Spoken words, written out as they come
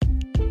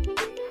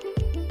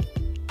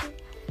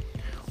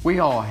We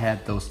all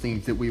had those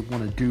things that we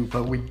want to do,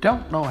 but we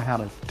don't know how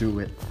to do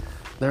it.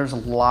 There's a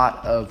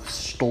lot of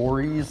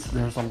stories,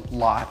 there's a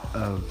lot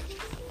of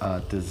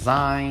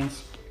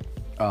designs,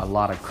 a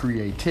lot of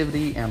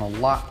creativity, and a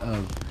lot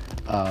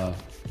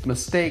of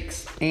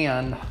mistakes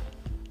and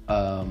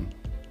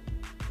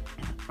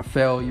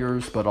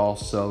failures, but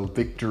also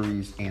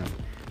victories and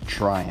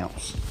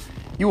triumphs.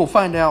 You will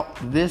find out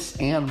this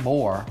and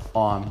more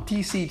on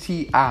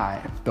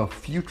DCTI, the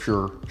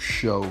Future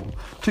Show.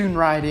 Tune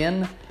right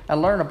in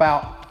and learn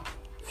about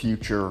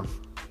future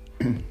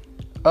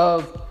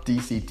of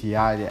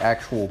DCTI, the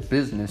actual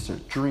business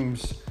that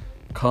dreams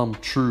come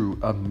true.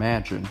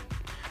 Imagine.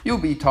 You'll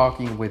be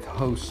talking with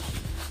host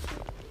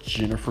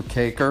Jennifer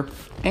Caker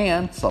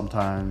and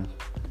sometimes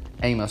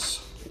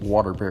Amos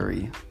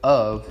Waterbury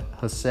of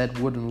Hased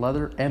Wood and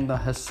Leather and the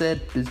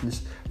Hased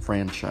Business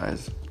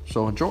franchise.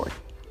 So enjoy.